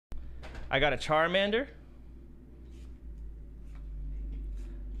I got a Charmander,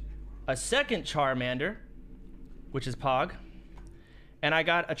 a second Charmander, which is Pog, and I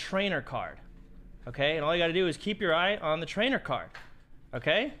got a trainer card. Okay, and all you gotta do is keep your eye on the trainer card.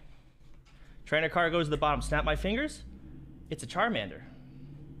 Okay? Trainer card goes to the bottom. Snap my fingers. It's a Charmander.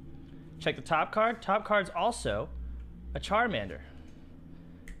 Check the top card. Top card's also a Charmander.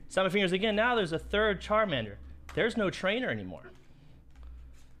 Snap my fingers again. Now there's a third Charmander. There's no trainer anymore.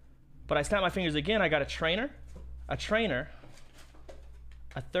 But I snap my fingers again. I got a trainer, a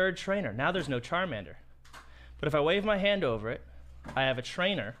third trainer. Now there's no Charmander. But if I wave my hand over it, I have a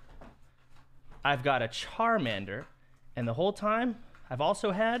trainer, I've got a Charmander, and the whole time I've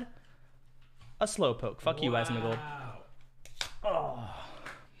also had a Slowpoke. Fuck you, Asmongold.